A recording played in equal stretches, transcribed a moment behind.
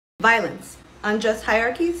Violence, unjust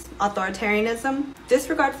hierarchies, authoritarianism,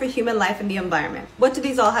 disregard for human life and the environment. What do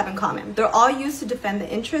these all have in common? They're all used to defend the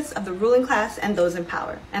interests of the ruling class and those in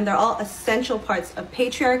power. And they're all essential parts of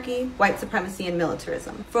patriarchy, white supremacy, and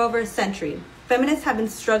militarism. For over a century, feminists have been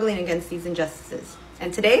struggling against these injustices.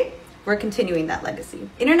 And today, we're continuing that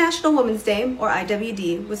legacy. International Women's Day, or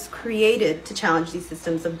IWD, was created to challenge these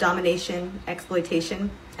systems of domination,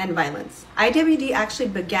 exploitation, and violence. IWD actually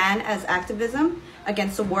began as activism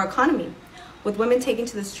against the war economy, with women taking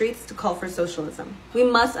to the streets to call for socialism. We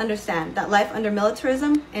must understand that life under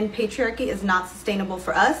militarism and patriarchy is not sustainable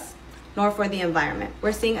for us, nor for the environment.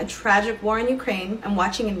 We're seeing a tragic war in Ukraine and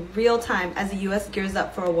watching in real time as the US gears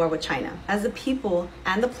up for a war with China, as the people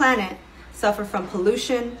and the planet suffer from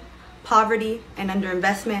pollution, poverty, and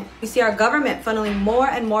underinvestment. We see our government funneling more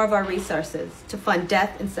and more of our resources to fund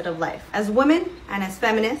death instead of life. As women and as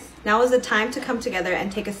feminists, now is the time to come together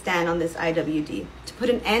and take a stand on this IWD, to put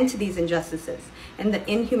an end to these injustices and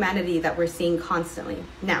the inhumanity that we're seeing constantly.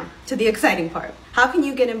 Now, to the exciting part. How can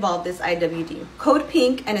you get involved in this IWD?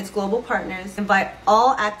 CODEPINK and its global partners invite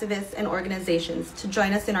all activists and organizations to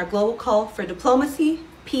join us in our global call for diplomacy,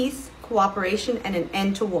 peace, cooperation, and an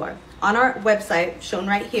end to war. On our website, shown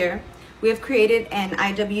right here, we have created an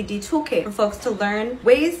IWD toolkit for folks to learn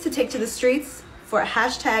ways to take to the streets for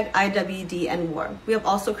hashtag IWD and war. We have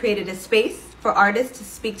also created a space for artists to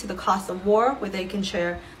speak to the cost of war, where they can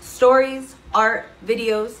share stories, art,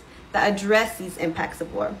 videos that address these impacts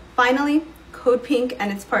of war. Finally, CODEPINK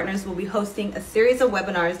and its partners will be hosting a series of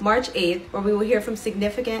webinars March 8th, where we will hear from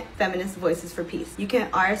significant feminist voices for peace. You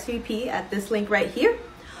can RSVP at this link right here,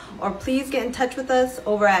 or please get in touch with us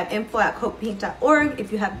over at info@codepink.org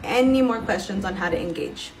if you have any more questions on how to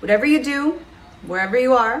engage. Whatever you do, wherever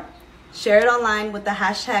you are, share it online with the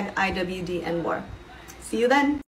hashtag IWD and war. See you then.